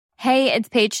Hey, it's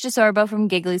Paige DeSorbo from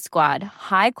Giggly Squad.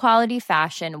 High quality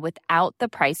fashion without the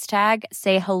price tag.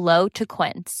 Say hello to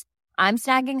Quince. I'm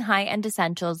snagging high-end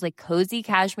essentials like cozy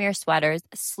cashmere sweaters,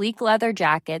 sleek leather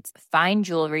jackets, fine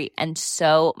jewelry, and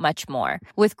so much more.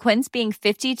 With Quince being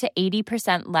 50 to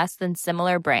 80% less than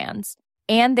similar brands.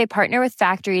 And they partner with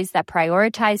factories that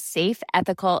prioritize safe,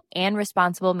 ethical, and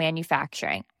responsible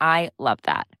manufacturing. I love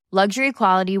that. Luxury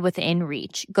quality within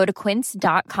reach. Go to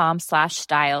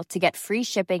quince.com/style to get free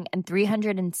shipping and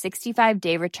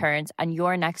 365-day returns on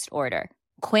your next order.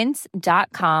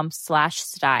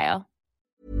 Quince.com/style.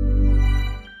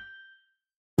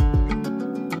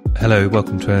 Hello,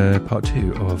 welcome to part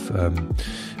 2 of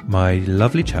my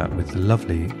lovely chat with the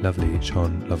lovely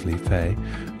Sian Lovely Faye.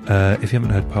 If you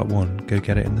haven't heard part 1, go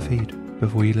get it in the feed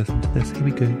before you listen to this. Here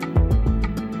we go.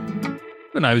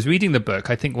 When I was reading the book,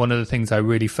 I think one of the things I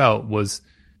really felt was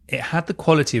it had the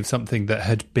quality of something that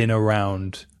had been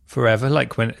around forever.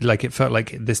 Like it felt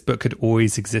like this book had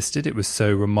always existed. It was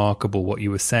so remarkable what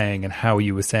you were saying and how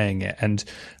you were saying it. And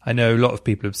I know a lot of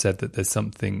people have said that there's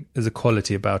a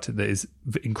quality about it that is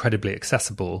incredibly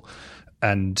accessible.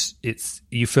 And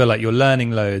you feel like you're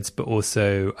learning loads, but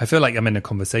also I feel like I'm in a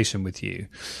conversation with you.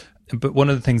 But one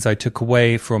of the things I took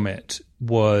away from it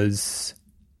was,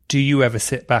 do you ever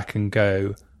sit back and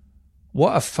go,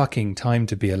 what a fucking time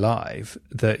to be alive,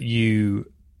 that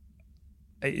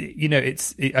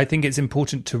I think it's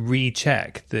important to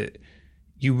recheck that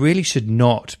you really should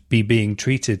not be being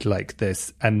treated like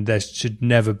this, and there should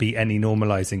never be any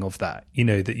normalizing of that,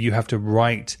 that you have to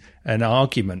write an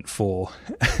argument for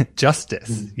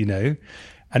justice,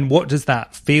 and what does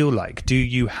that feel like? Do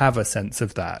you have a sense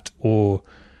of that, or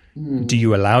do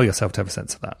you allow yourself to have a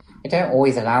sense of that? I don't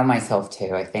always allow myself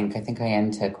to. I think I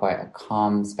enter quite a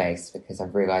calm space because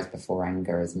I've realised before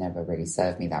anger has never really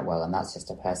served me that well, and that's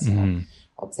just a personal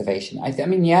observation.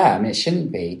 It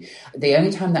shouldn't be. The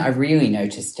only time that I really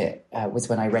noticed it was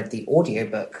when I read the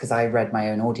audiobook, because I read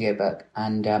my own audiobook,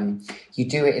 and you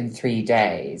do it in 3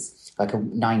 days, like a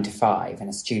 9 to 5 in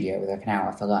a studio with like an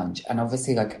hour for lunch. And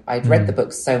obviously, like, I'd read the book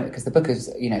because the book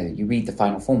is, you read the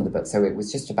final form of the book, so it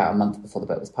was just about a month before the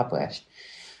book was published.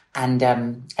 And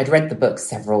I'd read the book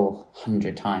several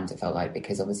hundred times, it felt like,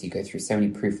 because obviously you go through so many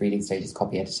proofreading stages,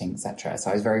 copy editing, etc. So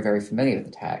I was very, very familiar with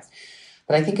the text.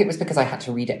 But I think it was because I had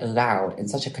to read it aloud in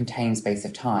such a contained space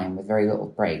of time with very little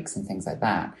breaks and things like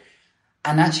that.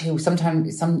 And actually, there was on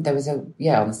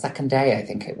the second day, I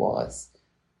think it was,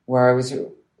 where it was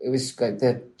like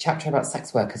the chapter about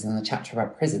sex workers and the chapter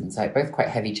about prisons, like both quite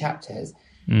heavy chapters.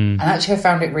 And actually, I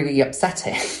found it really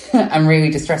upsetting and really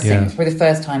distressing for the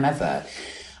first time ever.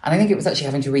 And I think it was actually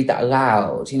having to read that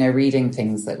aloud, reading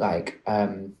things that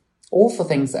awful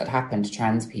things that had happened to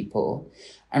trans people,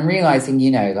 and realizing,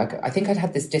 I think I'd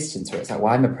had this distance where it's like,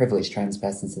 well, I'm a privileged trans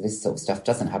person, so this sort of stuff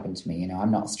doesn't happen to me.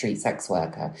 I'm not a street sex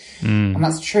worker. And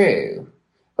that's true.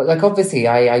 But obviously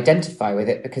I identify with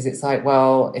it because it's like,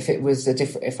 well, if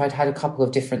I'd had a couple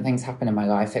of different things happen in my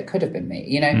life, it could have been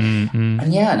me, And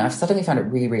and I've suddenly found it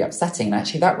really, really upsetting. And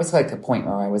actually that was like a point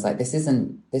where I was like, this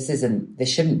shouldn't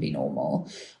be normal.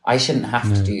 I shouldn't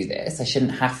have to do this. I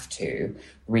shouldn't have to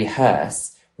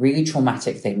rehearse really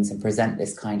traumatic things and present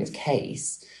this kind of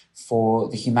case for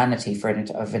the humanity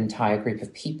of an entire group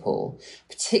of people,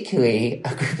 particularly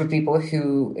a group of people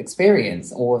who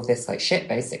experience all of this shit,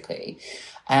 basically.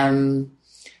 I am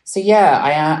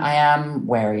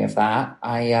wary of that.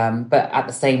 But at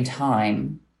the same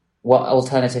time, what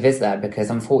alternative is there? Because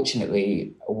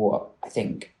unfortunately, what I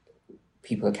think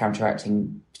people are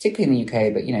counteracting, particularly in the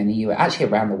UK, but in the US, actually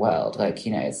around the world,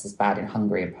 it's as bad in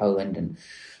Hungary and Poland and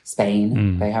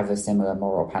Spain. They have a similar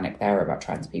moral panic there about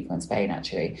trans people in Spain,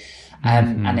 actually.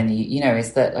 And in the,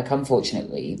 is that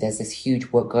unfortunately, there's this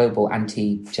huge global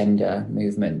anti-gender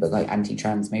movement, but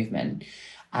anti-trans movement.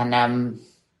 And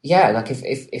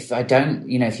if I don't,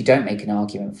 if you don't make an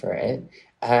argument for it,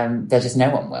 there's just no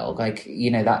one will.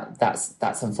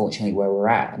 That's unfortunately where we're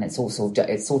at. And it's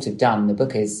sort of done. The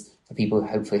book is, for people who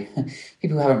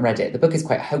haven't read it, the book is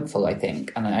quite hopeful, I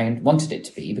think, and I wanted it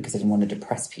to be because I didn't want to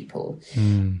depress people.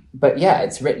 But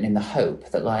it's written in the hope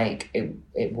that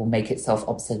it will make itself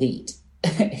obsolete.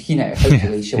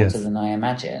 Hopefully shorter than I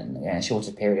imagine, a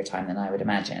shorter period of time than I would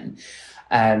imagine.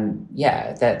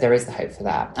 There is the hope for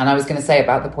that. And I was going to say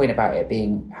about the point about it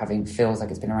feels like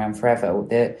it's been around forever.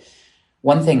 The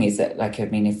one thing is that,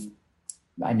 if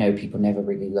I know people never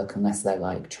really look unless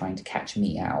they're trying to catch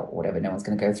me out or whatever. No one's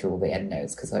going to go through all the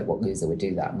endnotes because what loser would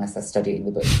do that unless they're studying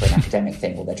the book for an academic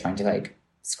thing or they're trying to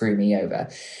screw me over.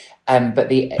 But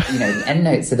the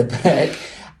endnotes of the book,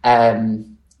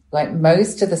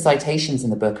 most of the citations in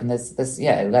the book, and there's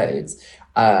loads,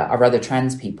 are other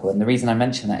trans people. And the reason I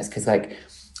mention that is because like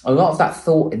a lot of that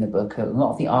thought in the book, a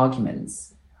lot of the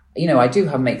arguments, you know, I do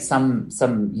make some,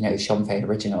 you know, Sean Fay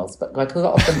originals, but like a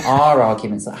lot of them are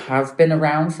arguments that have been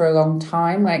around for a long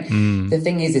time. Like the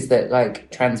thing is that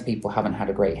like trans people haven't had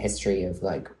a great history of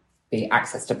like the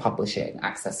access to publishing,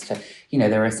 access to, you know,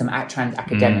 there are some trans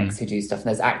academics who do stuff, and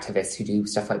there's activists who do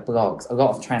stuff like blogs. A lot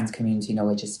of trans community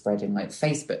knowledge is spread in like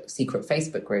Facebook, secret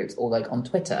Facebook groups, or like on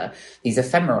Twitter, these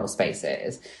ephemeral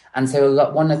spaces. And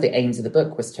so one of the aims of the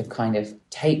book was to kind of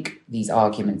take these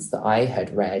arguments that I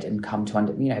had read and come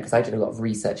to you know, because I did a lot of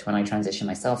research when I transitioned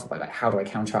myself about like, how do I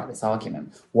counteract this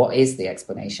argument? What is the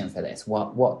explanation for this?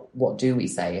 What do we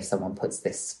say if someone puts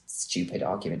this stupid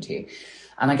argument to you?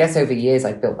 And I guess over years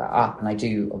I've built that up, and I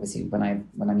do obviously when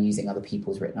I'm using other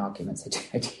people's written arguments,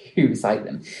 I do cite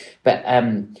them. But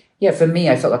yeah, for me,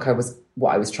 I felt like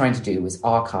what I was trying to do was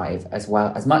archive as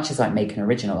well, as much as like make an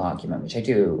original argument, which I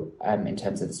do in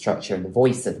terms of the structure and the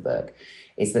voice of the book,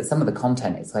 is that some of the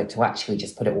content is like to actually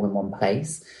just put it all in one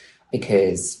place,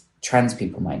 because trans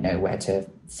people might know where to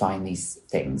find these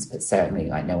things, but certainly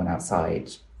like no one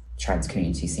outside trans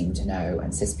community seemed to know,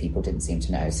 and cis people didn't seem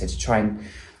to know. So to try and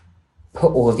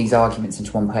put all of these arguments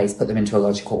into one place, put them into a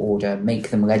logical order, make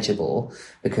them legible,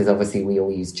 because obviously we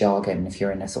all use jargon. If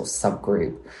you're in a sort of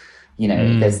subgroup, you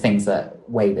know, there's things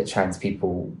way that trans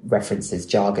people references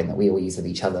jargon that we all use with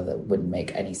each other that wouldn't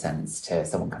make any sense to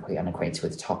someone completely unacquainted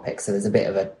with the topic. So there's a bit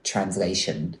of a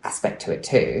translation aspect to it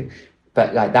too.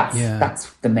 But like that's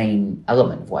the main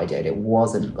element of what I did. It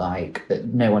wasn't like that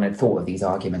no one had thought of these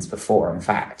arguments before. In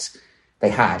fact,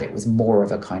 they had. It was more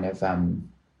of a kind of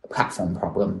platform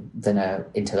problem than a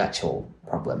intellectual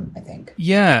problem, I think.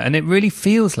 Yeah, and it really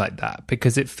feels like that,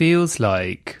 because it feels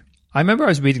like, I remember I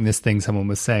was reading this thing someone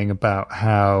was saying about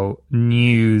how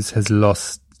news has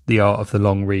lost the art of the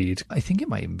long read. I think it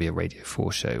might even be a Radio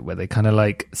 4 show where they kind of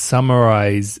like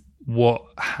summarize what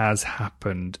has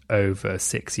happened over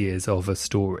 6 years of a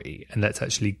story, and let's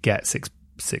actually get six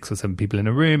or seven people in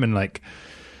a room and like,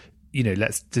 you know,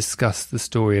 let's discuss the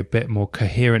story a bit more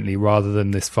coherently rather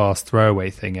than this fast throwaway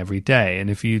thing every day. And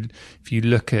if you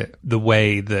look at the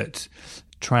way that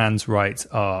trans rights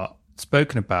are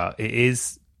spoken about, it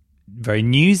is very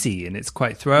newsy and it's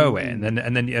quite throwaway.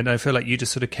 And I feel like you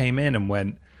just sort of came in and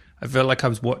went, I felt like I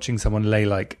was watching someone lay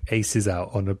like aces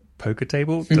out on a poker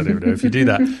table. Don't even know if you do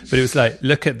that, but it was like,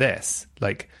 look at this,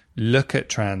 like, look at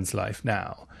trans life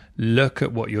now. Look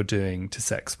at what you're doing to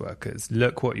sex workers.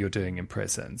 Look what you're doing in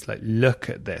prisons. Like, look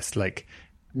at this. Like,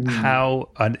 how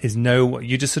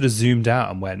you just sort of zoomed out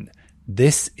and went,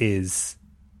 this is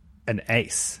an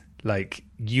ace. Like,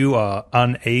 you are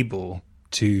unable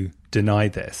to deny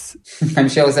this. I'm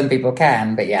sure some people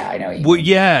can, but yeah, I know what you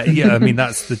mean. Yeah. I mean,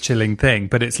 that's the chilling thing.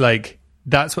 But it's like,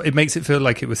 that's what it makes it feel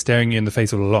like it was staring you in the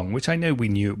face all along, which I know we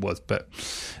knew it was, but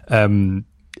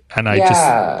and I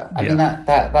mean,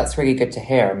 that's really good to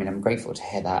hear. I mean, I'm grateful to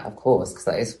hear that, of course, because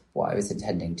that is what I was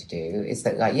intending to do, is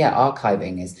that, like, yeah,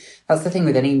 archiving that's the thing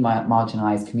with any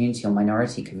marginalized community or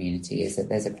minority community, is that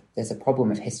there's a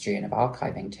problem of history and of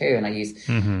archiving too. And I use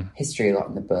history a lot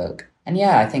in the book. And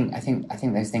yeah, I think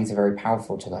those things are very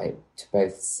powerful to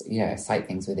both, you know, cite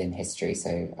things within history. So,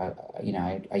 you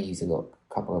know, I use a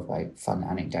couple of like fun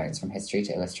anecdotes from history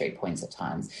to illustrate points at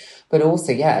times, but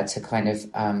also, yeah, to kind of,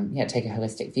 take a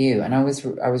holistic view. And I was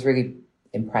really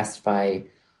impressed by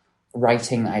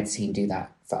writing that I'd seen do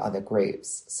that for other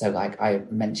groups. So like, I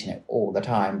mention it all the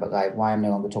time, but like, why I'm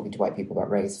no longer talking to white people about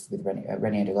race with Reni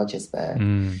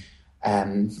Eddo-Lodgersberg.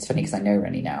 It's funny because I know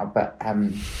Reni now, but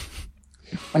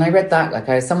when I read that, like,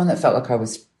 I was someone that felt like I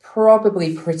was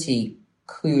probably pretty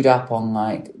clued up on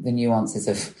like the nuances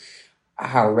of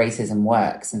how racism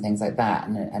works and things like that,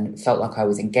 and it felt like I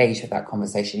was engaged with that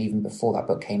conversation even before that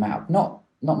book came out. Not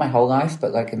my whole life,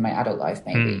 but like in my adult life,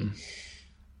 maybe.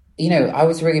 You know, I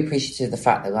was really appreciative of the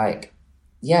fact that, like,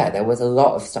 yeah, there was a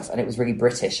lot of stuff, and it was really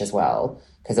British as well,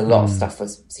 because a lot of stuff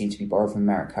seemed to be borrowed from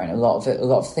America, and a lot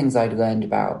of things I'd learned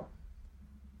about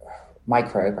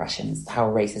microaggressions, how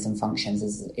racism functions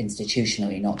as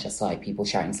institutionally, not just like people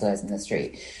shouting slurs in the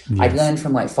street. Yes. I'd learned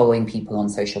from like following people on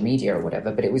social media or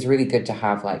whatever, but it was really good to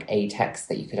have like a text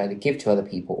that you could either give to other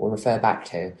people or refer back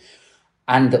to,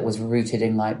 and that was rooted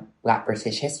in like Black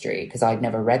British history, because I'd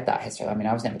never read that history. I mean,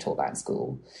 I was never taught that in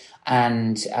school.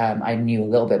 And I knew a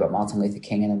little bit about Martin Luther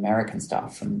King and American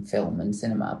stuff from film and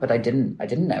cinema, but I didn't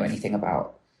know anything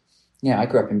about, you know, I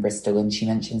grew up in Bristol, and she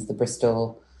mentions the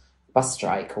Bristol bus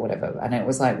strike or whatever. And it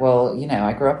was like, well, you know,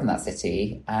 I grew up in that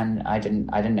city and I didn't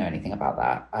know anything about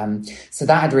that. So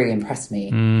that had really impressed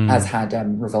me, as had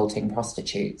Revolting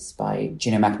Prostitutes by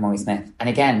Juno McElroy Smith. And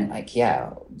again, like,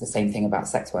 yeah, the same thing about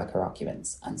sex worker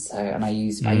arguments. And I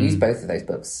use both of those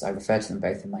books. I refer to them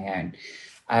both in my own.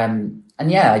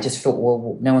 And yeah, I just thought,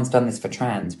 well, no one's done this for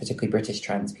trans, particularly British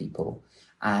trans people.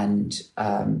 And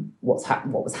what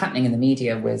was happening in the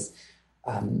media was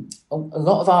a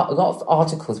lot of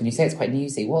articles, when you say it's quite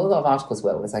newsy, what a lot of articles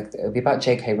was like, it would be about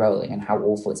J.K. Rowling and how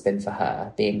awful it's been for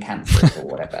her being cancelled or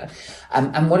whatever.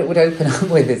 And what it would open up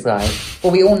with is like,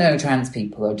 well, we all know trans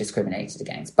people are discriminated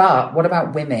against, but what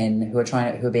about women who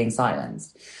are being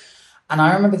silenced? And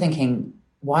I remember thinking,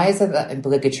 why is it that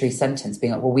obligatory sentence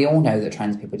being like, well, we all know that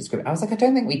trans people discriminate? I was like, I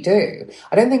don't think we do.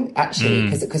 I don't think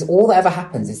actually, because all that ever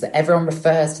happens is that everyone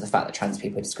refers to the fact that trans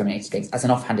people are discriminated against as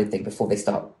an offhanded thing before they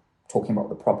start talking about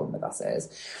what the problem with us is.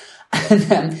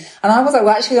 And I was like,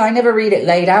 well, actually, I never read it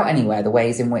laid out anywhere, the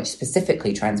ways in which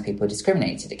specifically trans people are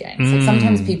discriminated against. Like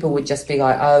sometimes people would just be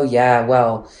like, oh yeah,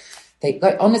 well, they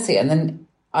like, honestly, and then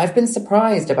I've been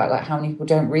surprised about like how many people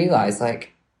don't realize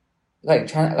like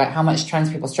how much trans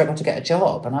people struggle to get a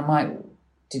job. And I'm like,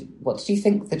 what did you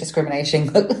think the discrimination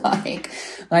looked like?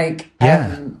 So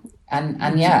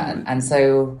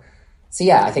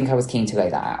yeah, I think I was keen to lay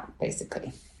that out,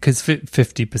 basically. Because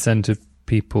 50% of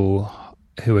people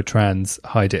who are trans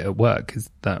hide it at work, is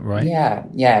that right? Yeah.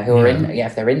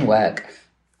 If they're in work,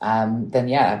 then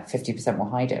yeah, 50% will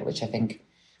hide it, which I think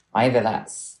either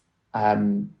that's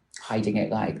hiding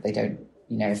it like they don't,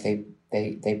 you know, if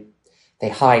they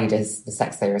hide as the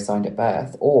sex they were assigned at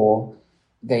birth, or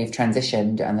they've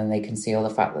transitioned and then they conceal the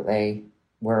fact that they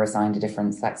were assigned a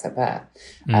different sex at birth.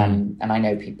 And I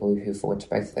know people who fall into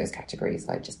both of those categories,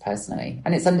 like just personally.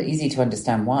 And it's easy to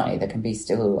understand why. There can be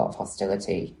still a lot of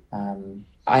hostility.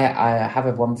 I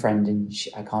have one friend, and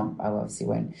I obviously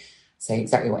won't say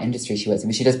exactly what industry she works in,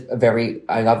 but she does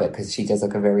I love it because she does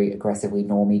like a very aggressively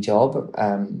normie job.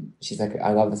 She's like,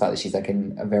 I love the fact that she's like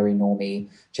in a very normie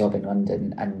job in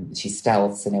London, and she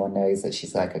stealths so no one knows that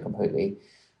she's like a completely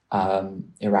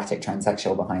erratic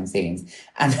transsexual behind scenes.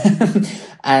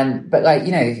 But like,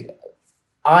 you know,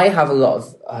 I have a lot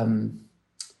of,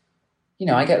 you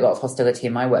know, I get a lot of hostility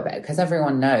in my work because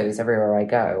everyone knows everywhere I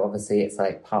go, obviously it's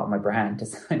like part of my brand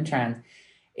as I'm trans,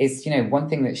 is, you know, one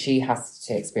thing that she has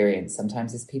to experience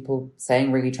sometimes is people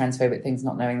saying really transphobic things,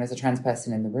 not knowing there's a trans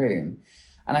person in the room.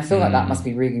 And I feel like that must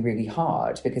be really, really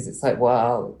hard, because it's like,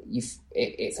 well,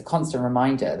 it's a constant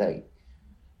reminder that,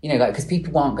 you know, like, because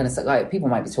people aren't going to say, like, people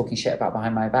might be talking shit about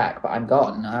behind my back, but I'm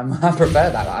gone. I prefer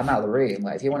that. Like, I'm out of the room.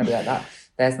 Like, if you want to be like that,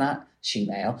 there's that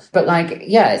she-male. But like,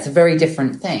 yeah, it's a very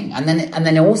different thing. And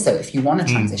then also, if you want to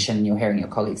transition and you're hearing your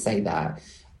colleagues say that,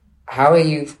 how are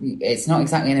you? It's not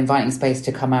exactly an inviting space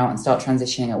to come out and start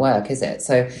transitioning at work, is it?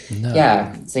 So no.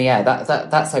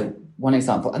 That's like one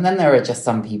example. And then there are just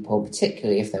some people,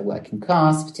 particularly if they're working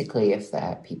class, particularly if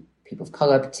they're people of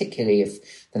colour, particularly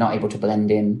if they're not able to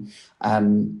blend in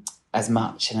as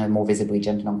much and are more visibly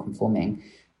gender non-conforming,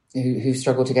 who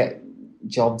struggle to get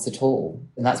jobs at all.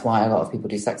 And that's why a lot of people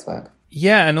do sex work.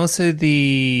 Yeah, and also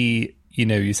you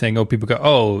know, you're saying, people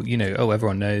go,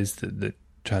 everyone knows that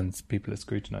trans people are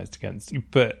scrutinized against.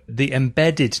 But the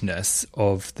embeddedness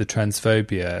of the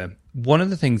transphobia, one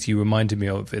of the things you reminded me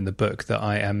of in the book that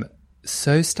I am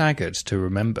so staggered to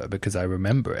remember, because I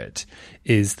remember it,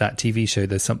 is that TV show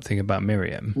There's Something About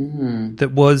Miriam.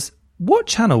 That was, what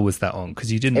channel was that on?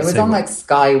 Because you didn't say. It was on like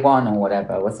Sky One or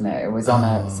whatever, wasn't it? It was on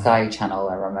a Sky channel,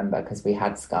 I remember, because we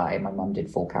had Sky. My mum did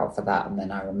fork out for that, and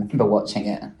then I remember watching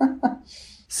it.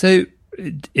 So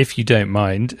if you don't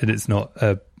mind, and it's not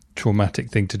a traumatic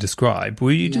thing to describe,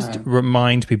 will you just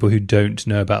remind people who don't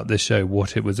know about this show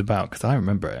what it was about? Because I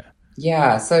remember it.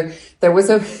 Yeah, so there was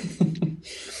a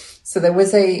sort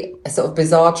of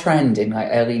bizarre trend in like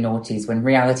early noughties when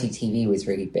reality TV was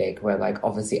really big, where like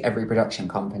obviously every production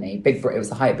company, it was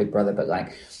the height of Big Brother, but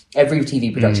like every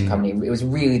TV production company, it was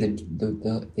really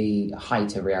the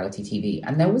height of reality TV.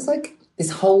 And there was like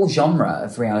this whole genre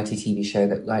of reality TV show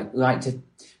that like to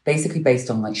basically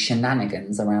based on like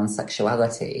shenanigans around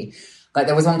sexuality. Like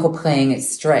there was one called Playing It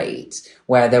Straight,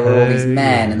 where there were all these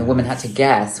men and the women had to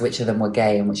guess which of them were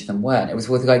gay and which of them weren't. It was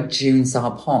with like June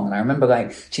Sarpong, and I remember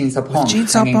like June Sarpong. Was June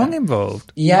Sarpong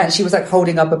involved? Yeah, she was like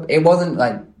holding up it wasn't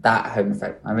like that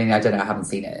homophobe. I mean, I don't know, I haven't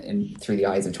seen it through the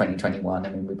eyes of 2021. I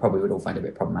mean, we probably would all find it a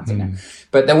bit problematic now.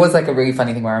 But there was like a really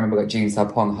funny thing where I remember like June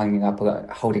Sarpong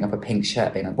holding up a pink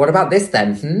shirt, being like, "What about this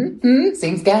then?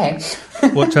 Seems gay."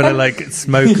 What, trying to like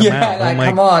smoke them out? Like, oh my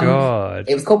come on. God.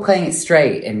 It was called Playing It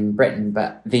Straight in Britain,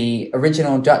 but the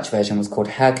original Dutch version was called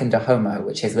Herken de Homo,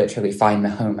 which is literally Find the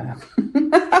Homo.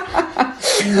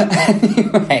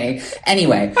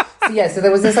 Anyway. So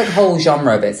there was this like whole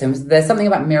genre of it. So there's something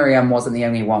about Miriam wasn't the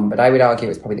only one, but I would argue it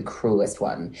was probably the cruelest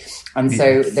one. And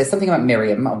so there's something about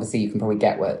Miriam. Obviously, you can probably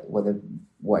get what it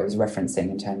was referencing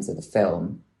in terms of the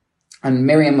film. And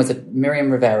Miriam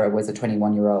Rivera was a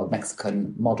 21-year-old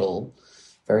Mexican model,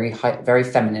 very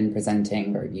feminine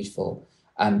presenting, very beautiful.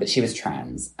 But she was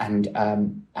trans, and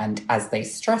as they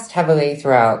stressed heavily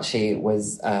throughout, she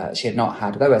had not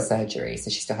had lower surgery, so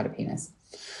she still had a penis,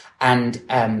 and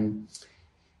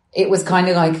it was kind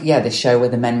of like, the show where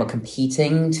the men were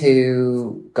competing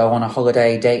to go on a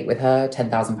holiday date with her,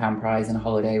 £10,000 prize and a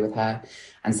holiday with her.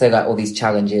 And so like all these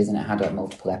challenges, and it had like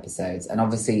multiple episodes. And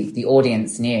obviously the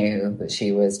audience knew that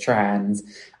she was trans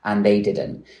and they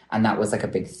didn't. And that was like a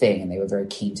big thing. And they were very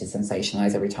keen to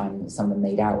sensationalize every time someone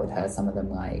made out with her. Some of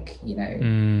them like,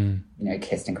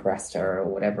 kissed and caressed her or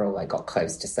whatever, or like got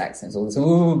close to sex. And it was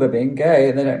all this, they're being gay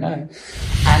and they don't know.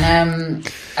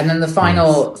 And then the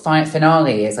final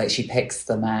finale is like she picks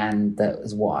the man that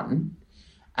was won,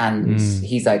 and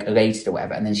he's like elated or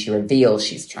whatever. And then she reveals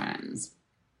she's trans.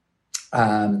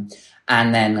 And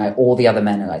then like all the other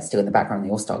men are like still in the background. They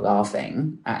all start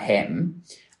laughing at him,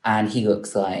 and he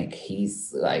looks like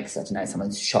he's like, I don't know,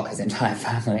 someone's shot his entire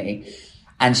family,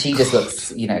 and she just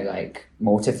looks, like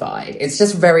mortified. It's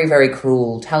just very, very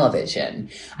cruel television.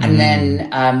 And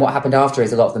then what happened after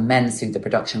is a lot of the men sued the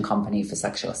production company for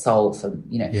sexual assault.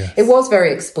 It was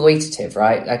very exploitative,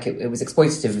 right? Like it was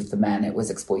exploitative of the men. It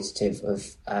was exploitative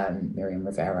of Miriam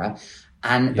Rivera.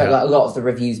 But like, a lot of the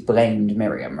reviews blamed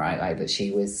Miriam, right? Like that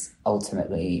she was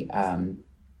ultimately,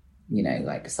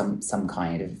 like some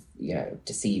kind of,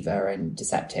 deceiver and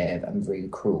deceptive and really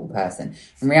cruel person.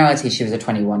 In reality, she was a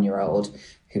 21-year-old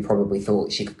who probably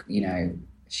thought she could,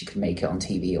 she could make it on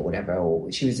TV or whatever,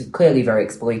 or she was clearly very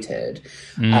exploited.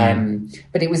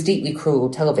 But it was deeply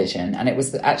cruel television. And it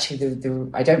was actually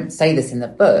I don't say this in the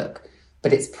book,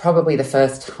 but it's probably the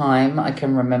first time I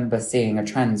can remember seeing a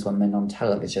trans woman on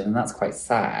television. And that's quite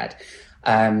sad,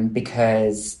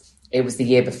 because it was the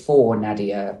year before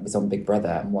Nadia was on Big Brother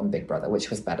and won Big Brother, which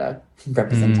was better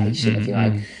representation, if you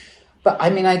like. But I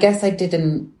mean, I guess I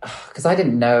didn't, because I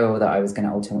didn't know that I was going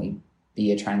to ultimately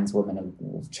be a trans woman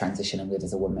and transition and live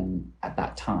as a woman at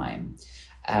that time.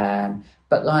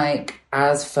 But like,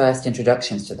 as first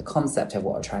introductions to the concept of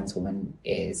what a trans woman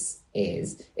is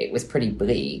it was pretty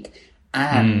bleak.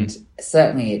 And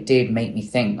certainly it did make me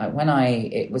think, like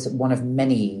it was one of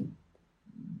many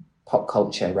pop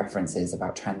culture references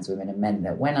about trans women and men,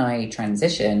 that when I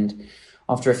transitioned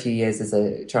after a few years as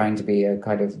trying to be a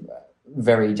kind of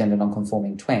very gender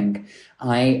non-conforming twink,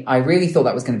 I really thought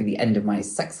that was going to be the end of my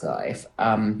sex life,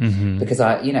 because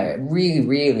it really,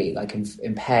 really like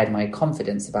impaired my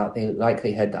confidence about the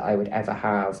likelihood that I would ever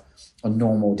have a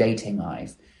normal dating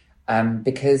life.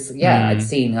 Because I'd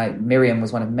seen like Miriam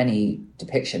was one of many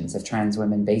depictions of trans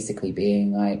women basically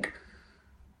being like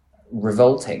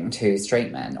revolting to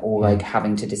straight men, or like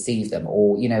having to deceive them,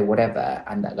 or whatever,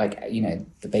 and that, like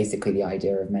basically the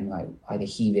idea of men like either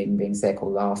heaving, being sick, or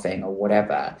laughing, or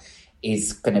whatever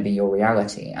is going to be your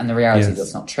reality, and the reality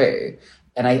that's not true.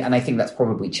 And I think that's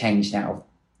probably changed now,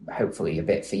 hopefully a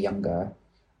bit for younger.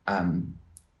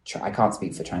 I can't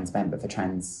speak for trans men, but for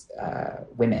trans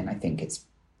women, I think it's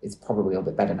probably a little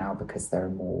bit better now, because there are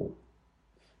more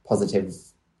positive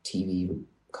TV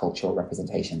cultural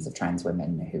representations of trans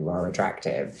women who are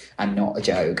attractive and not a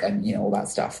joke, and all that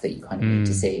stuff that you kind of need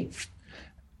to see.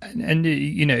 And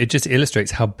it just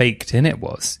illustrates how baked in it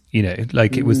was.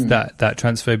 Like it was that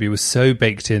transphobia was so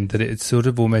baked in that it's sort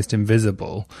of almost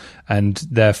invisible, and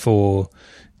therefore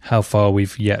how far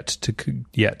we've yet to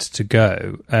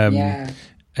go.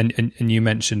 And you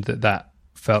mentioned that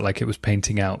felt like it was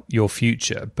painting out your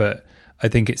future, but I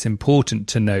think it's important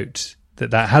to note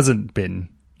that hasn't been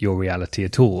your reality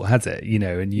at all, has it?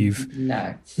 And you've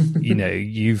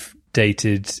you've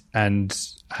dated and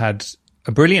had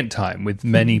a brilliant time with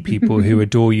many people who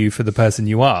adore you for the person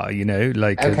you are.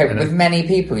 With many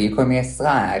people, you call me a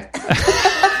slag.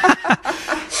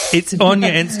 It's on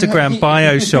your Instagram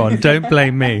bio, Sean. Don't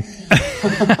blame me.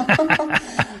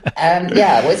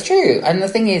 Well, it's true. And the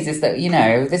thing is that,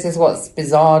 this is what's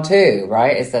bizarre too,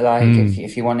 right? Is that like,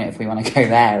 if we want to go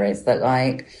there, is that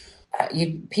like,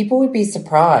 people would be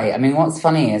surprised. I mean, what's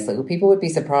funny is that people would be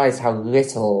surprised how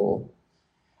little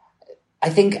I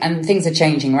think, and things are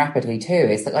changing rapidly too,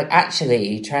 is that like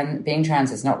actually being trans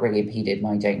has not really impeded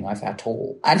my dating life at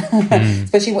all. And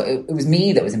especially it was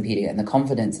me that was impeding it, and the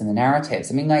confidence and the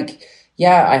narratives. I mean, like,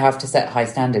 yeah, I have to set high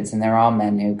standards, and there are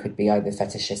men who could be either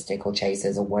fetishistic or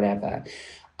chasers or whatever,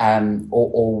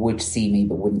 or would see me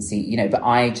but wouldn't see, you know, but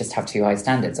I just have too high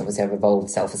standards. Obviously I've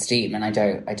evolved self-esteem, and I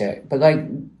don't, but like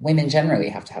women generally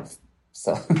have to have,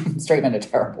 so straight men are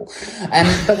terrible.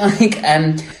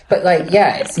 But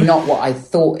yeah, it's not what I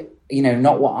thought, you know,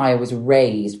 not what I was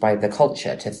raised by the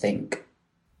culture to think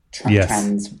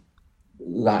trans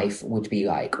life would be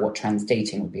like, what trans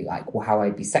dating would be like, or how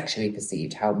I'd be sexually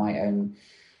perceived, how my own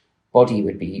body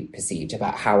would be perceived,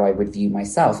 about how I would view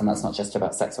myself. And that's not just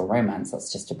about sex or romance.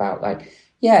 That's just about like,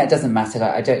 yeah, it doesn't matter.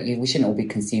 Like, we shouldn't all be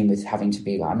consumed with having to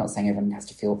be like, I'm not saying everyone has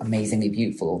to feel amazingly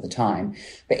beautiful all the time,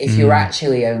 but if you're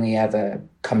actually only ever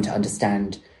come to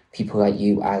understand people like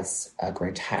you as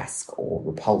grotesque or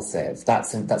repulsive,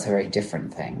 that's a very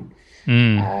different thing.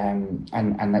 And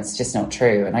that's just not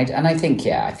true. And I think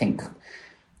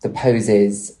the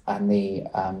Poses and the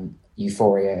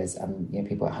Euphorias and, you know,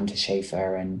 people like Hunter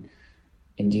Schafer and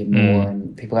India Moore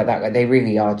and people like that, like they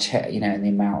really are, you know, in the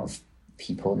amount of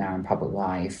people now in public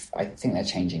life, I think they're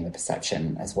changing the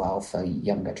perception as well for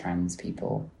younger trans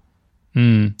people.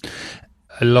 A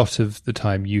lot of the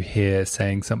time you hear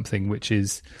saying something which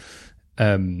is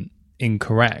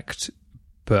incorrect,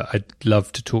 but I'd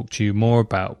love to talk to you more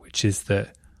about, which is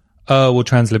that, oh, well,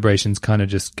 trans liberation's kind of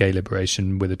just gay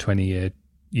liberation with a 20-year,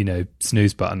 you know,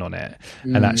 snooze button on it.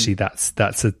 And actually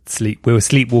we were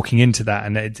sleepwalking into that,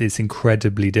 and it's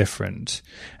incredibly different.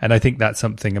 And I think that's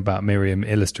something about Miriam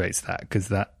illustrates that, because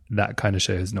that kind of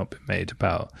show has not been made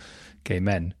about gay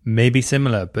men. Maybe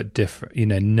similar, but different, you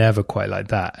know, never quite like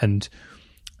that. And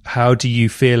how do you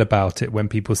feel about it when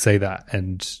people say that?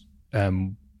 And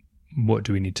what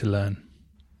do we need to learn?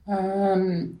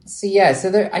 So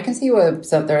I can see where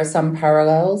there are some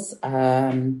parallels.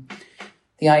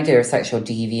 The idea of sexual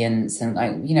deviance, and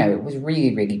like, you know, it was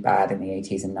really, really bad in the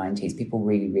 80s and 90s. People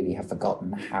really, really have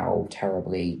forgotten how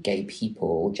terribly gay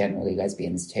people, generally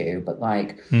lesbians too, but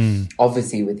like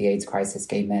obviously with the AIDS crisis,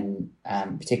 gay men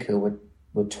particularly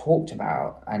were talked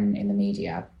about and in the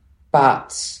media.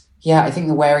 But yeah, I think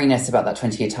the wariness about that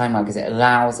 20-year timeline, because it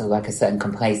allows a certain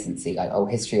complacency, like, oh,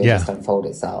 history will just unfold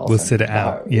itself. We'll sit it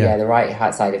out. The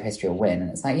right side of history will win. And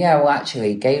it's like, yeah, well,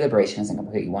 actually, gay liberation hasn't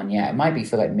completely won yet. It might be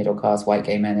for like middle-class white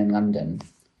gay men in London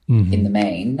in the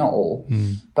main, not all.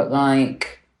 But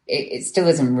like, it still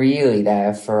isn't really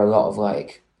there for a lot of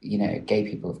like, you know, gay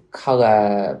people of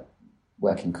colour,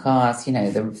 working class, you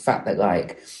know, the fact that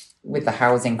like with the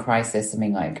housing crisis, I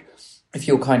mean, like, if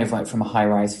you're kind of like from a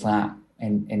high-rise flat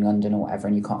in London or whatever,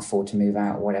 and you can't afford to move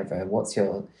out or whatever,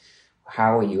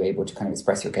 how are you able to kind of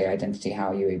express your gay identity? How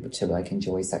are you able to like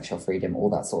enjoy sexual freedom? All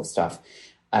that sort of stuff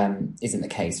isn't the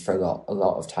case for a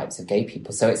lot of types of gay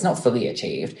people. So it's not fully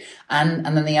achieved. And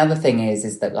then the other thing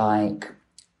is that like,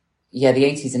 yeah, the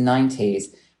 80s and 90s,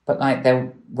 but like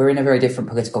we're in a very different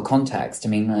political context. I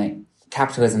mean, like,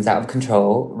 capitalism's out of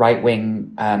control, right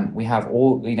wing, we have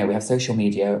social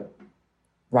media.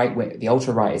 The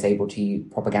ultra-right is able to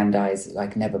propagandize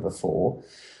like never before.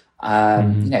 You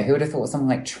know, who would have thought something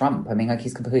like Trump? I mean, like,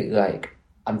 he's completely like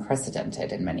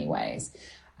unprecedented in many ways.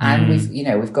 And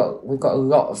we've got a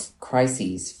lot of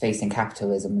crises facing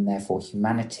capitalism and therefore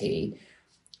humanity.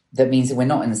 That means that we're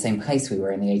not in the same place we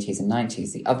were in the 80s and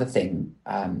 90s. The other thing,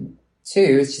 too,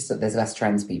 is just that there's less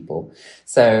trans people.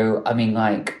 So, I mean,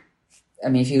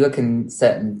 if you look in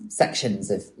certain sections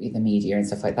of the media and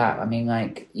stuff like that, I mean,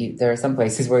 like, there are some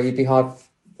places where you'd be hard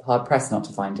pressed not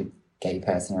to find a gay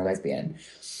person or a lesbian.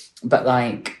 But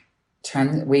like,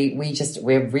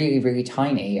 we're really, really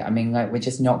tiny. I mean, like, we're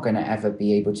just not going to ever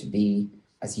be able to be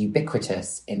as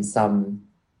ubiquitous in some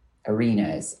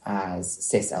arenas as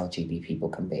cis LGBT people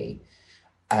can be.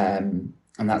 And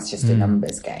that's just a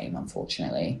numbers game,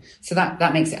 unfortunately. So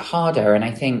that makes it harder. And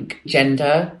I think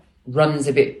gender runs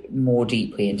a bit more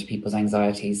deeply into people's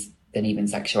anxieties than even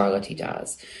sexuality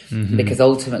does. Because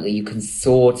ultimately you can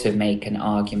sort of make an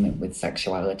argument with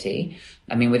sexuality.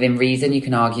 I mean, within reason, you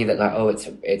can argue that like, oh,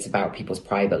 it's about people's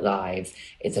private lives.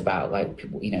 It's about like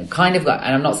people, you know, kind of like,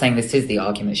 and I'm not saying this is the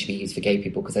argument that should be used for gay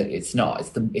people, because it's not,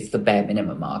 it's the bare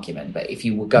minimum argument. But if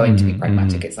you were going to be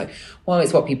pragmatic, it's like, well,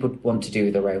 it's what people want to do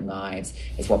with their own lives.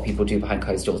 It's what people do behind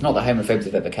closed doors. Not that homophobes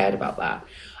have ever cared about that.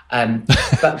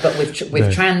 But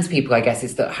with trans people, I guess,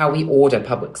 is that how we order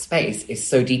public space is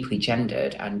so deeply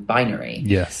gendered and binary.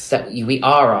 Yes. That we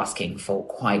are asking for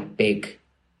quite big,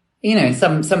 you know,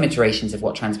 some iterations of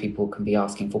what trans people can be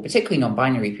asking for, particularly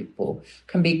non-binary people,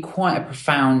 can be quite a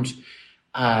profound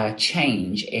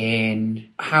change in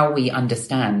how we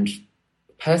understand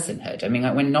personhood. I mean,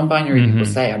 like when non-binary people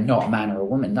say I'm not a man or a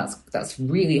woman, that's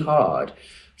really hard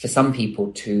for some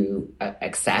people to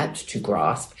accept, to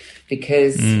grasp,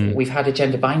 because we've had a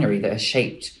gender binary that has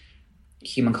shaped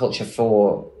human culture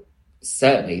for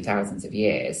certainly thousands of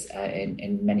years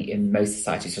in most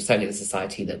societies, or certainly the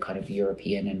society that kind of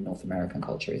European and North American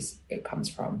culture it comes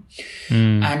from.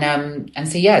 And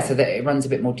so that it runs a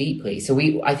bit more deeply. So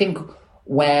I think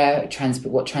what trans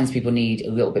people need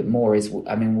a little bit more is,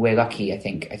 I mean, we're lucky. I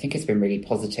think it's been really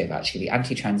positive actually. The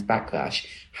anti-trans backlash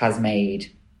has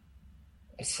made,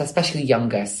 especially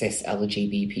younger cis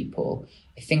LGBT people,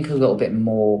 I think a little bit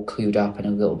more clued up and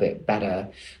a little bit better.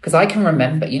 Because I can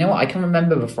remember,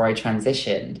 before I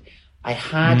transitioned, I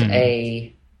had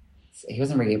he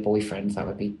wasn't really a boyfriend, so that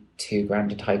would be too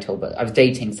grand a title, but I was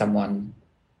dating someone.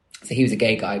 So he was a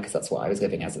gay guy because that's what I was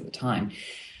living as at the time.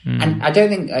 And I don't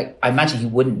think, I imagine he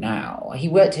wouldn't now. He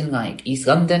worked in like East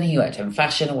London, he worked in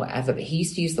fashion or whatever, but he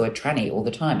used to use the word tranny all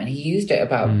the time. And he used it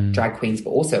about drag queens,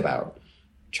 but also about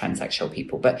transsexual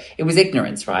people. But it was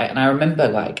ignorance, right? And I remember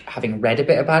like having read a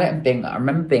bit about it and being like,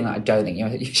 I don't think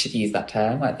you should use that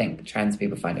term. I think trans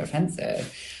people find it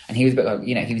offensive. And he was a bit like,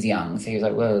 he was young, so he was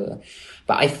like, whoa.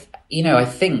 But I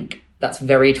think that's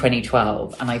very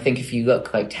 2012. And I think if you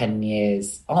look like 10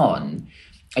 years on,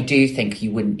 I do think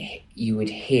you would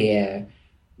hear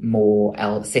more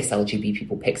cis LGBT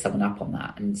people pick someone up on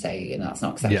that and say, that's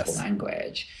not acceptable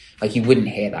language. Like you wouldn't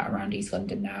hear that around East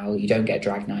London now. You don't get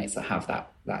drag nights that have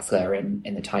that slur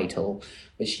in the title,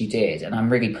 which you did. And I'm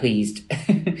really pleased.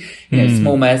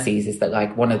 Small Mercies is that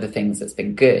like one of the things that's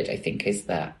been good, I think, is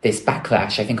that this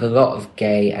backlash, I think a lot of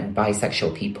gay and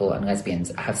bisexual people and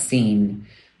lesbians have seen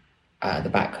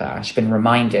the backlash, been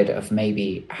reminded of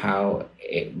maybe how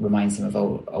it reminds them of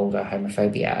older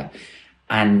homophobia,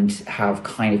 and have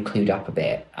kind of clued up a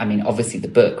bit. I mean, obviously the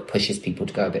book pushes people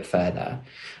to go a bit further,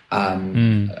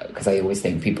 because I always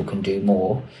think people can do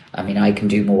more. I mean, I can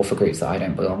do more for groups that I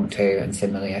don't belong to, and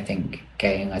similarly I think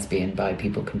gay and lesbian, bi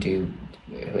people who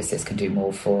are cis can do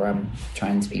more for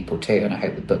trans people too, and I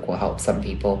hope the book will help some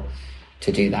people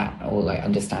to do that, or like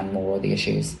understand more of the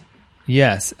issues.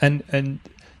 Yes, and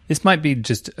this might be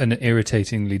just an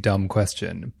irritatingly dumb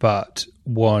question, but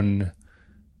one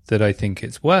that I think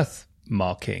it's worth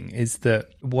marking is that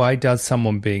why does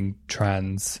someone being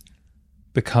trans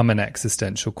become an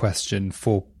existential question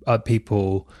for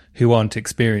people who aren't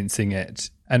experiencing it?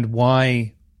 And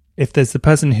why, if there's the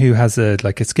person who has a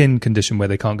skin condition where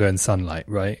they can't go in sunlight,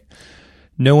 right?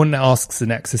 No one asks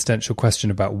an existential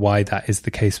question about why that is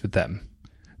the case with them.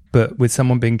 But with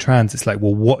someone being trans, it's like,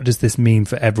 well, what does this mean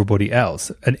for everybody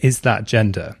else? And is that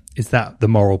gender? Is that the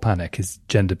moral panic? Is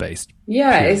gender-based?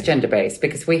 Yeah, it is gender-based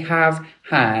because we have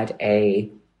had a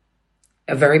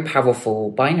very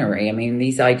powerful binary. I mean,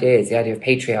 these ideas, the idea of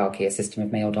patriarchy, a system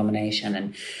of male domination,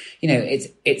 and,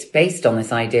 it's based on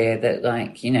this idea that,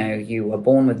 like, you were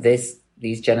born with these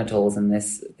genitals and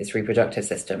this reproductive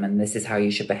system, and this is how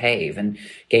you should behave. And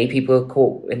gay people are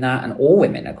caught in that, and all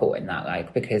women are caught in that,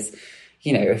 like, because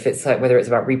if it's like, whether it's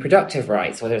about reproductive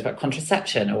rights, whether it's about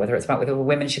contraception, or whether it's about whether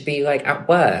women should be like at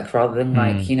work rather than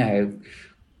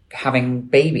having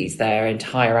babies their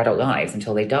entire adult lives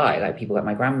until they die, like people like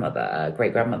my grandmother,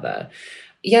 great grandmother.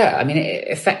 Yeah, I mean, it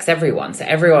affects everyone. So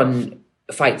everyone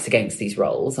fights against these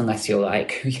roles, unless you're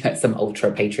like some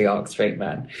ultra patriarch straight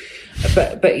man.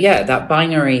 But yeah, that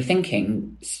binary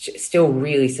thinking still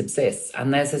really subsists,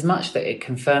 and there's as much that it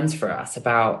confirms for us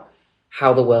about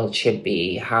how the world should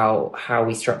be, how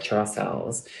we structure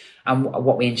ourselves, and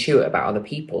what we intuit about other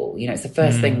people. It's the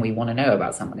first thing we want to know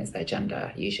about someone is their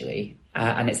gender, usually.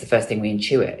 And it's the first thing we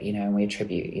intuit, and we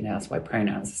attribute, that's why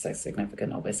pronouns are so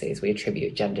significant, obviously, is we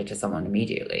attribute gender to someone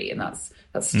immediately, and that's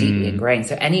deeply ingrained.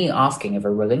 So any asking of a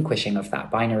relinquishing of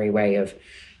that binary way of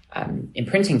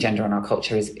imprinting gender on our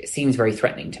culture seems very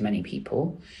threatening to many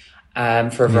people.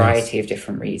 For a variety of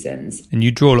different reasons. And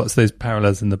you draw lots of those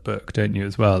parallels in the book, don't you,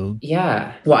 as well?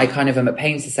 Yeah. What I kind of am at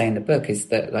pains to say in the book is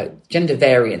that, like, gender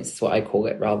variance is what I call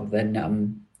it, rather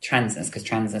than transness, because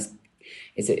transness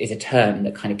is a term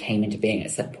that kind of came into being at a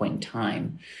certain point in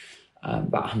time,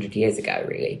 about 100 years ago,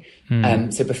 really.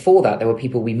 So before that, there were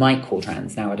people we might call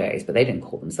trans nowadays, but they didn't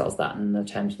call themselves that, and the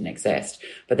term didn't exist.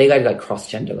 But they led like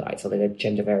cross-gender lives, or they led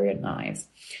gender variant lives.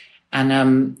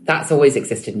 And that's always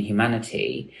existed in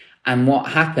humanity. And what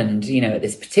happened, at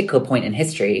this particular point in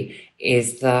history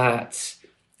is that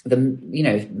the, you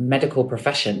know, medical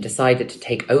profession decided to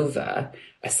take over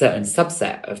a certain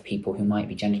subset of people who might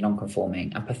be gender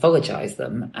non-conforming and pathologize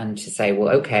them, and to say, well,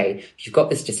 okay, if you've got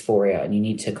this dysphoria and you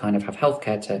need to kind of have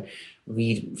healthcare to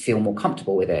feel more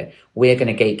comfortable with it, we're going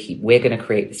to gatekeep, we're going to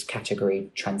create this category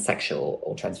transsexual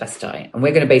or transvestite, and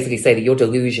we're going to basically say that you're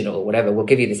delusional or whatever. We'll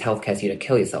give you this healthcare so you don't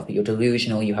kill yourself, but you're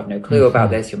delusional, you have no clue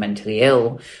about this, you're mentally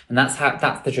ill. And that's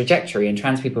the trajectory. And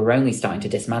trans people are only starting to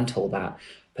dismantle that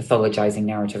pathologizing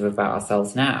narrative about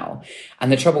ourselves now.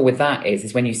 And the trouble with that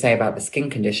is when you say about the skin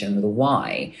condition with a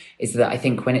Y, is that I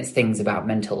think when it's things about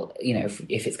mental, you know,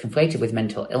 if it's conflated with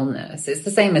mental illness, it's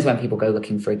the same as when people go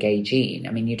looking for a gay gene.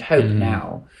 I mean, you'd hope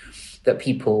now that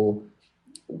people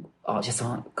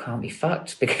can't be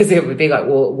fucked, because it would be like,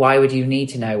 well, why would you need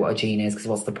to know what a gene is? Because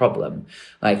what's the problem?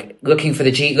 Like looking for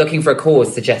a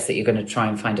cause suggests that you're going to try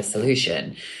and find a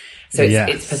solution. So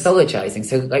it's pathologizing.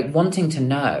 So like wanting to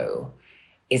know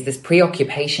is this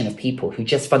preoccupation of people who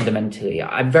just fundamentally,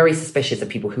 I'm very suspicious of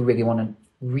people who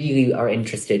really are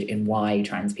interested in why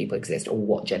trans people exist or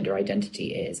what gender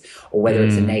identity is or whether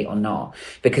it's innate or not.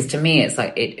 Because to me, it's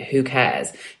like, who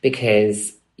cares?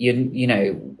 Because you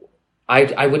know,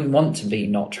 I wouldn't want to be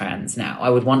not trans now. I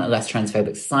would want a less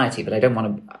transphobic society, but I don't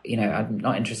want to, you know, I'm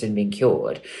not interested in being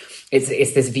cured. It's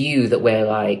this view that we're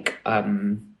like,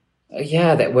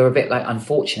 that we're a bit like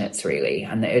unfortunates really.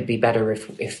 And that it'd be better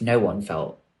if no one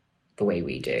felt the way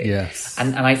we do. Yes.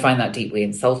 And I find that deeply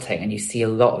insulting. And you see a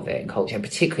lot of it in culture,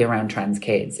 particularly around trans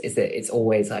kids, is that it's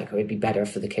always like, it would be better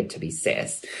for the kid to be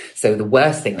cis. So the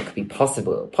worst thing that could be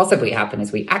possibly happen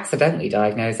is we accidentally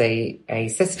diagnose a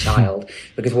cis child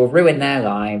because we'll ruin their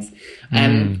lives.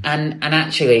 And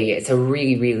actually it's a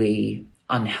really, really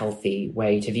unhealthy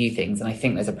way to view things. And I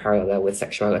think there's a parallel with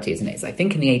sexuality, isn't it? I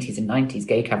think in the 80s and 90s,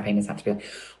 gay campaigners had to be like,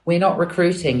 we're not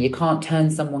recruiting, you can't turn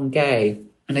someone gay.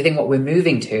 And I think what we're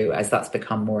moving to, as that's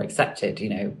become more accepted, you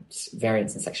know,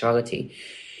 variance in sexuality,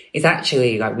 is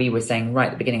actually, like we were saying right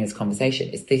at the beginning of this conversation,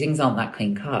 is these things aren't that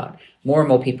clean cut. More and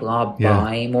more people are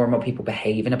bi, more and more people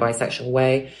behave in a bisexual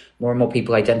way, more and more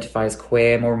people identify as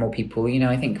queer, more and more people, you know,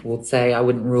 I think would say, I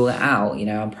wouldn't rule it out, you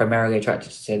know, I'm primarily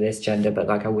attracted to this gender, but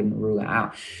like I wouldn't rule it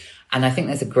out. And I think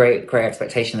there's a great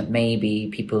expectation that maybe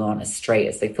people aren't as straight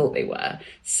as they thought they were.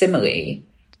 Similarly,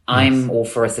 I'm all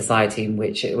for a society in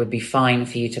which it would be fine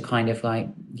for you to kind of like,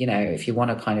 you know, if you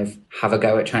want to kind of have a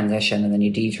go at transition and then you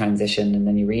detransition and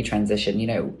then you retransition, you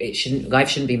know, life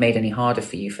shouldn't be made any harder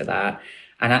for you for that.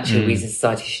 And actually we as a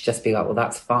society should just be like, well,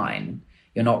 that's fine.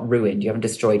 You're not ruined. You haven't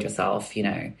destroyed yourself, you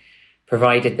know,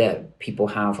 provided that people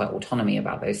have like autonomy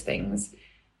about those things.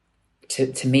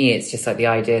 To me, it's just like the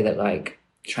idea that like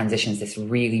transition is this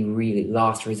really, really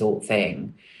last resort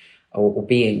thing. Or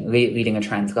leading a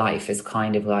trans life is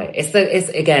kind of like, it's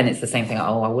the same thing.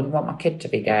 Oh, I wouldn't want my kid to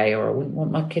be gay, or I wouldn't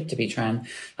want my kid to be trans.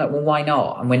 Like, well, why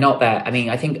not? And we're not there. I mean,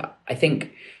 I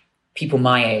think people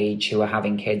my age who are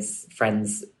having kids,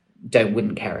 friends,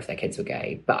 wouldn't care if their kids were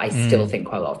gay, but I still think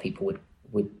quite a lot of people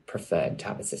would prefer to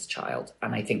have a cis child.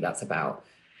 And I think that's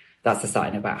a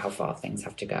sign about how far things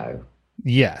have to go.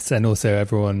 Yes. And also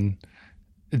everyone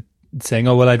saying,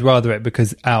 oh, well, I'd rather it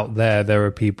because out there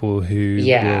are people who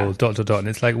will ... And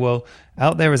it's like, well,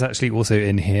 out there is actually also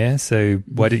in here. So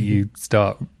why don't you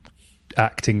start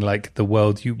acting like the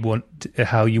world you want,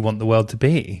 how you want the world to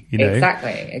be, you know?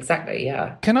 Exactly,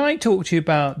 yeah. Can I talk to you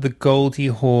about the Goldie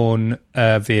Hawn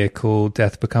vehicle,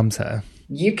 Death Becomes Her?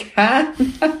 You can.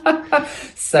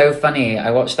 So funny.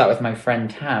 I watched that with my friend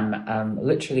Tam,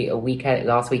 literally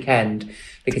last weekend,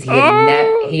 because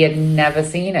he had never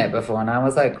seen it before, and I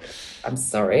was like, I'm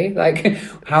sorry, like,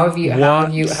 how are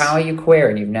you queer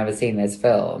and you've never seen this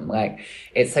film? Like,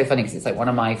 it's so funny because it's like one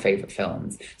of my favorite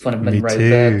films. It's one of Monroe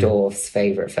Bergdorf's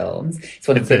favorite films. It's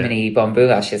one of Bimini Bon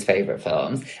Boulash's favorite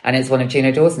films, and it's one of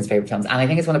Gina Dawson's favorite films, and I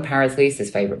think it's one of Paris Lee's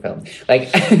favorite films.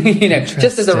 Like, you know,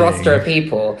 just as a roster of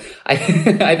people, I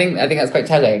think that's quite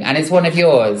telling, and it's one of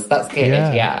yours. That's good.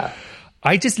 Yeah.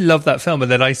 I just love that film,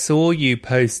 and then I saw you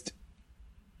post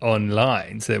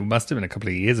online, so it must have been a couple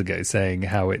of years ago, saying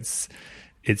how it's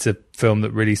a film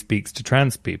that really speaks to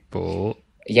trans people.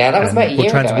 Yeah, that was about a year ago.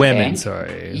 Trans women,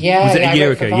 sorry. Yeah, was it a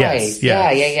year ago? Yes.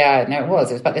 Yeah. No, it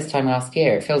was about this time last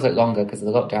year. It feels like longer because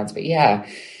of the lockdowns, but yeah,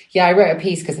 I wrote a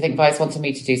piece because I think Vice wanted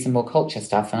me to do some more culture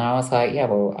stuff, and I was like, yeah,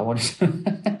 well, I wanted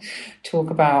to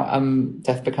talk about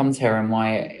Death Becomes Her and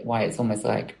why it's almost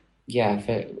like,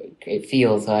 it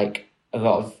feels like a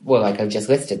lot of, well, like I just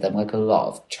listed them, like a lot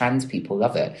of trans people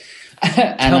love it.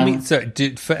 And, tell me, so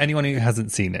for anyone who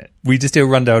hasn't seen it, we just do a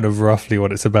rundown of roughly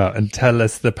what it's about and tell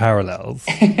us the parallels.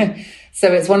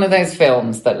 So it's one of those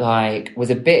films that like was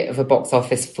a bit of a box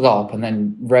office flop and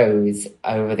then rose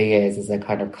over the years as a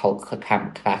kind of cult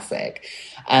camp classic.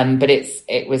 But it's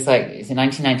in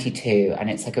 1992, and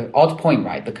it's like an odd point,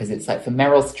 right? Because it's like for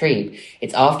Meryl Streep,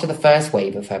 it's after the first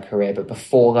wave of her career, but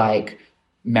before like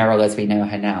Meryl as we know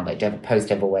her now, like post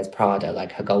Devil Wears Prada,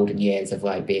 like her golden years of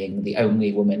like being the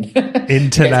only woman.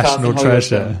 International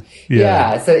treasure.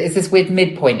 Yeah. So it's this weird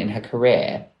midpoint in her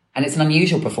career. And it's an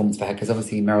unusual performance for her because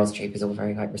obviously Meryl Streep is all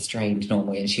very like restrained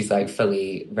normally, and she's like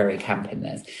fully very camp in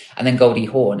this. And then Goldie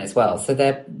Hawn as well. So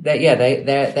they're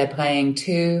playing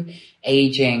two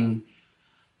aging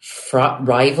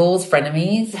rivals,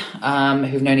 frenemies,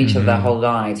 who've known each other their whole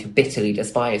lives, who bitterly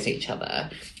despise each other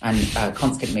and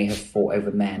constantly have fought over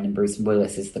men. And Bruce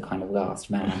Willis is the kind of last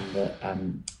man that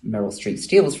Meryl Streep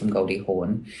steals from Goldie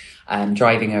Hawn,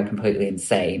 driving her completely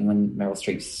insane when Meryl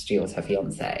Streep steals her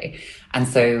fiance. And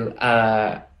so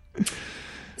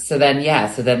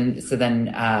then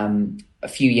a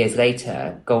few years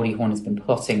later, Goldie Hawn has been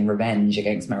plotting revenge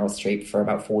against Meryl Streep for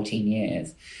about 14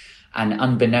 years. And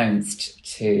unbeknownst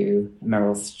to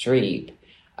Meryl Streep,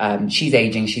 she's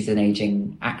aging. She's an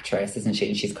aging actress, isn't she?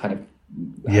 And she's kind of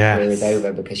her career is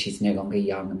over because she's no longer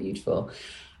young and beautiful.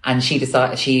 And she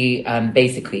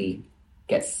basically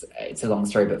gets. It's a long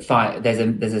story, but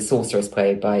there's a sorceress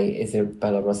played by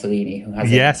Isabella Rossellini who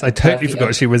has. I totally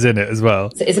forgot she was in it as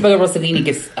well. So Isabella Rossellini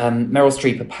gives Meryl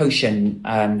Streep a potion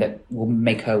that will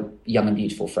make her young and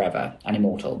beautiful forever and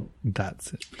immortal.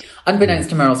 That's it. Unbeknownst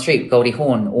to Meryl Streep, Goldie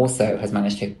Hawn also has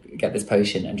managed to get this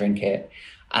potion and drink it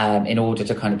in order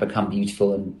to kind of become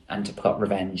beautiful and to plot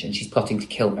revenge. And she's plotting to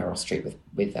kill Meryl Streep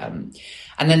with and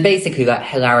then basically that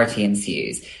hilarity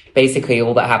ensues. Basically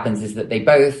all that happens is that they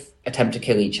both attempt to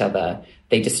kill each other.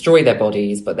 They destroy their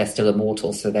bodies, but they're still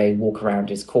immortal, so they walk around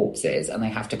as corpses, and they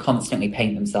have to constantly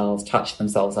paint themselves, touch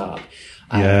themselves up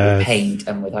with paint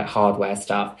and with like hardware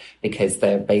stuff, because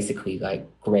they're basically like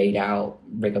grayed out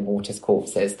rigor mortis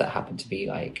corpses that happen to be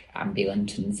like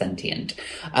ambulant and sentient.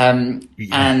 And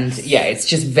yeah, it's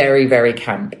just very, very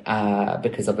camp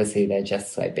because obviously they're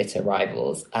just like bitter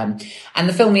rivals. And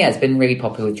the film, has been really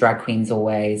popular with drag queens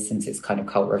always since its kind of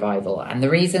cult revival. And the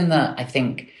reason that I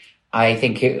think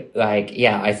it, like,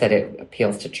 I said it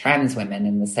appeals to trans women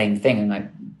and the same thing, and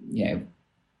like,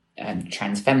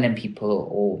 trans feminine people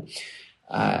or,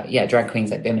 drag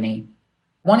queens like Bimini.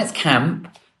 One, it's camp.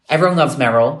 Everyone loves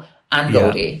Meryl and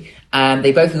Goldie.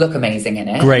 They both look amazing in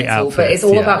it. Great outfits. But it's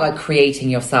all about like creating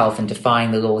yourself and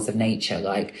defying the laws of nature.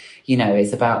 Like,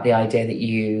 it's about the idea that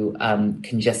you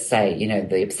can just say,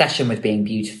 the obsession with being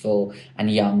beautiful and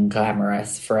young,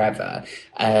 glamorous forever.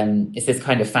 It's this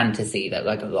kind of fantasy that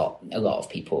like a lot of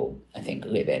people, I think,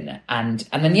 live in. And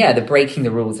then, the breaking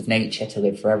the rules of nature to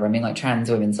live forever. I mean, like trans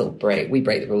women sort of we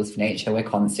break the rules of nature. We're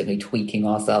constantly tweaking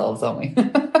ourselves, aren't we?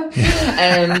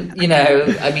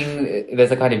 I mean,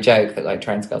 there's a kind of joke that like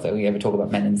trans girls only ever talk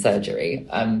about men in surgery.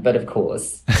 But of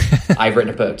course, I've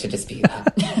written a book to dispute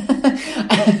that.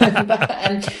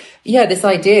 This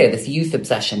idea, this youth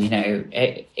obsession,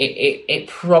 it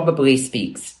probably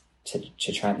speaks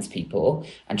to trans people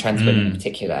and trans women in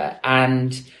particular.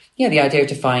 And the idea of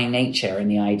defying nature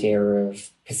and the idea of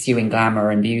pursuing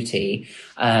glamour and beauty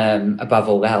above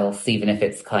all else, even if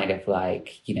it's kind of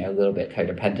like, a little bit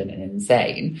codependent and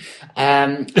insane.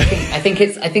 I think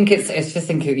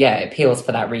it appeals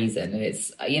for that reason. And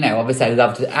it's, obviously I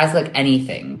loved it as like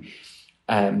anything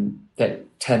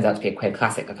that turns out to be a queer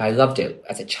classic. Like I loved it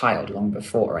as a child long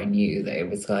before I knew that it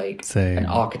was like an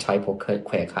archetypal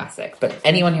queer classic. But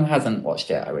anyone who hasn't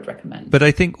watched it, I would recommend. But I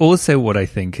think also what I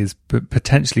think is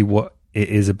potentially what it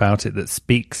is about it that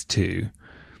speaks to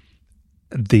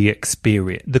the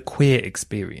experience, the queer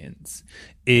experience,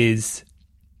 is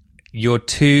your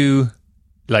two,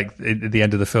 like at the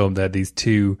end of the film, there are these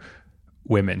two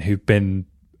women who've been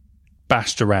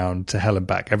bashed around to hell and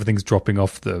back. Everything's dropping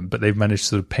off them, but they've managed to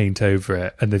sort of paint over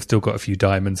it, and they've still got a few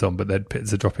diamonds on, but their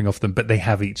pits are dropping off them, but they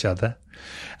have each other.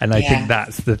 And I think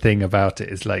that's the thing about it,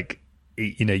 is like,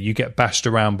 you get bashed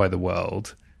around by the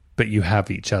world, but you have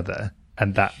each other.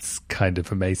 And that's kind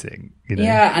of amazing,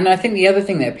 Yeah, and I think the other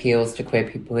thing that appeals to queer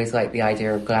people is like the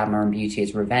idea of glamour and beauty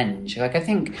as revenge. Like I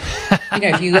think,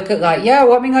 if you look at like,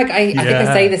 I think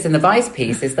I say this in the Vice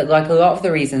piece, is that like a lot of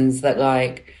the reasons that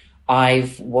like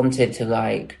I've wanted to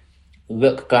like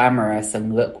look glamorous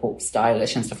and look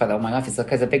stylish and stuff like that on my life. It's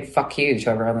like as a big fuck you to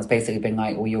everyone that's basically been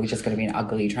like, well, you're just going to be an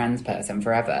ugly trans person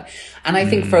forever. And I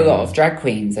think for a lot of drag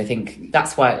queens, I think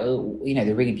that's why, you know,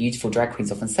 the really beautiful drag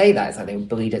queens often say that. It's like they were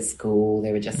bullied at school.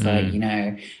 They were just like, you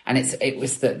know, and it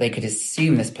was that they could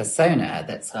assume this persona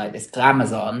that's like this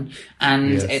glamazon,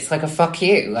 and it's like a fuck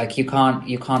you. Like you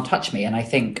can't touch me. And I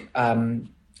think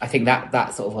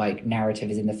that sort of like narrative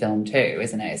is in the film too,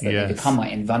 isn't it? It's that they become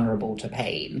like invulnerable to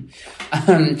pain,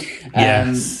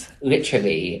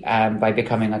 literally, by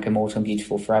becoming like immortal and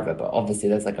beautiful forever. But obviously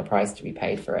there's like a price to be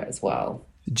paid for it as well.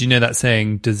 Do you know that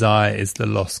saying, desire is the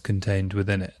loss contained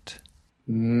within it?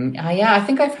 Yeah, I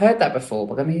think I've heard that before,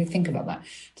 but let me think about that.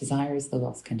 Desire is the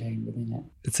loss contained within it.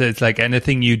 So it's like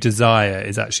anything you desire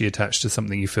is actually attached to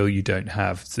something you feel you don't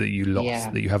have, so that you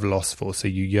lost, that you have loss for, so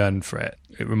you yearn for it.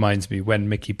 It reminds me, when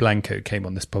Mickey Blanco came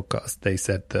on this podcast, they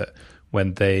said that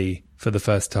when they, for the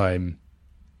first time,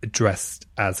 dressed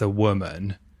as a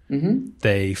woman,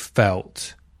 they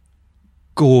felt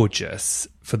gorgeous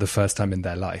for the first time in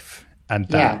their life. And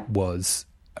that was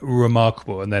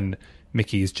remarkable. And then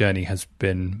Mickey's journey has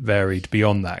been varied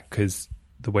beyond that, because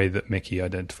the way that Mickey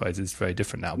identifies is very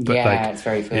different now. But it's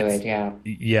very fluid,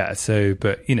 Yeah, so,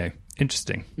 but, you know,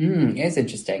 interesting. It is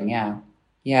interesting, yeah.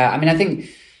 I mean, I think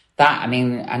that,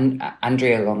 and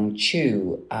Andrea Long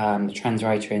Chu, the trans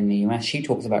writer in the US, she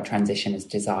talks about transition as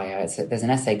desire. There's an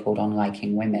essay called On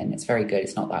Liking Women. It's very good.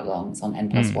 It's not that long. It's on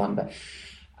N+1, but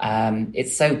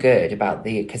it's so good about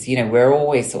because, you know, we're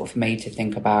always sort of made to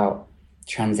think about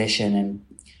transition and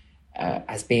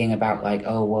as being about like,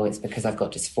 oh, well, it's because I've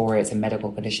got dysphoria, it's a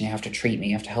medical condition, you have to treat me,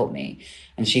 you have to help me.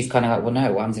 And she's kind of like, well,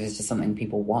 no, what happens if it's just something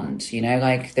people want? You know,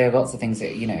 like there are lots of things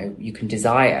that, you know, you can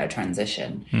desire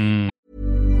transition.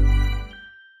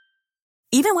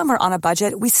 Even when we're on a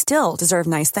budget, we still deserve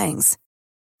nice things.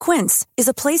 Quince is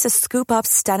a place to scoop up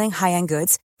stunning high-end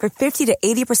goods for 50 to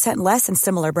 80% less than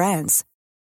similar brands.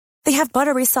 They have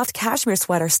buttery soft cashmere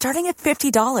sweaters starting at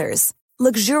 $50,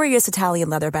 luxurious Italian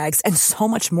leather bags, and so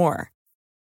much more.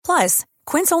 Plus,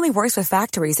 Quince only works with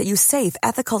factories that use safe,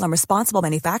 ethical, and responsible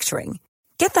manufacturing.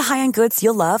 Get the high-end goods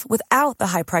you'll love without the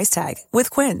high price tag with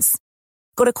Quince.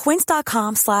 Go to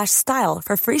quince.com/style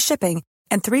for free shipping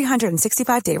and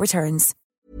 365-day returns.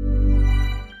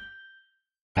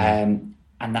 And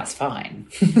that's fine.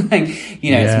 Like,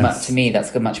 you know, it's to me,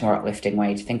 that's a much more uplifting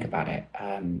way to think about it.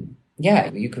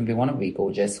 You can want to be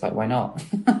gorgeous. Like, why not?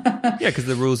 Because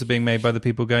the rules are being made by the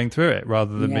people going through it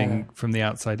rather than being from the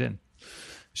outside in.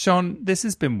 Sean, this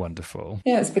has been wonderful.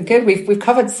 Yeah, it's been good. We've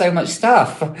covered so much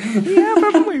stuff. Yeah,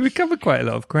 haven't we? We've covered quite a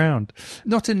lot of ground.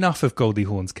 Not enough of Goldie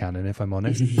Hawn's canon, if I'm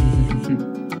honest.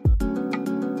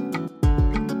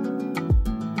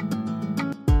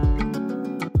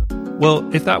 Well,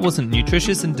 if that wasn't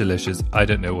nutritious and delicious, I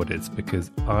don't know what is, because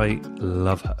I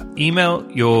love her. Email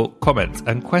your comments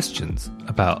and questions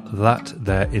about that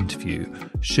there interview,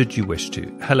 should you wish to.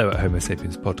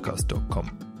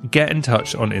 hello@homosapienspodcast.com. Get in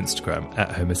touch on Instagram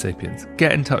 @homosapiens.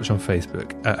 Get in touch on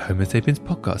Facebook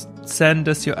 @homosapienspodcast. Send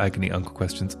us your agony uncle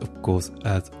questions, of course,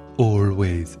 as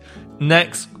always.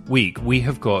 Next week, we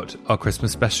have got our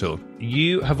Christmas special.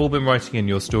 You have all been writing in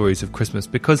your stories of Christmas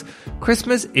because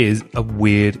Christmas is a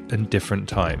weird and different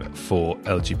time for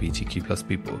LGBTQ+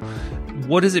 people.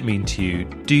 What does it mean to you?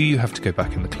 Do you have to go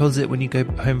back in the closet when you go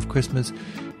home for Christmas?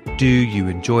 Do you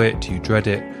enjoy it? Do you dread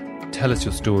it? Tell us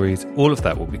your stories. All of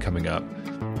that will be coming up.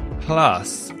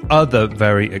 Plus, other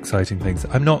very exciting things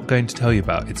I'm not going to tell you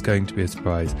about. It's going to be a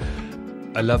surprise.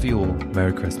 I love you all.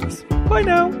 Merry Christmas. Bye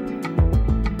now.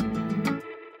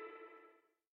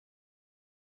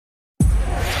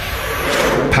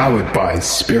 Powered by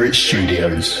Spirit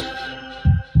Studios.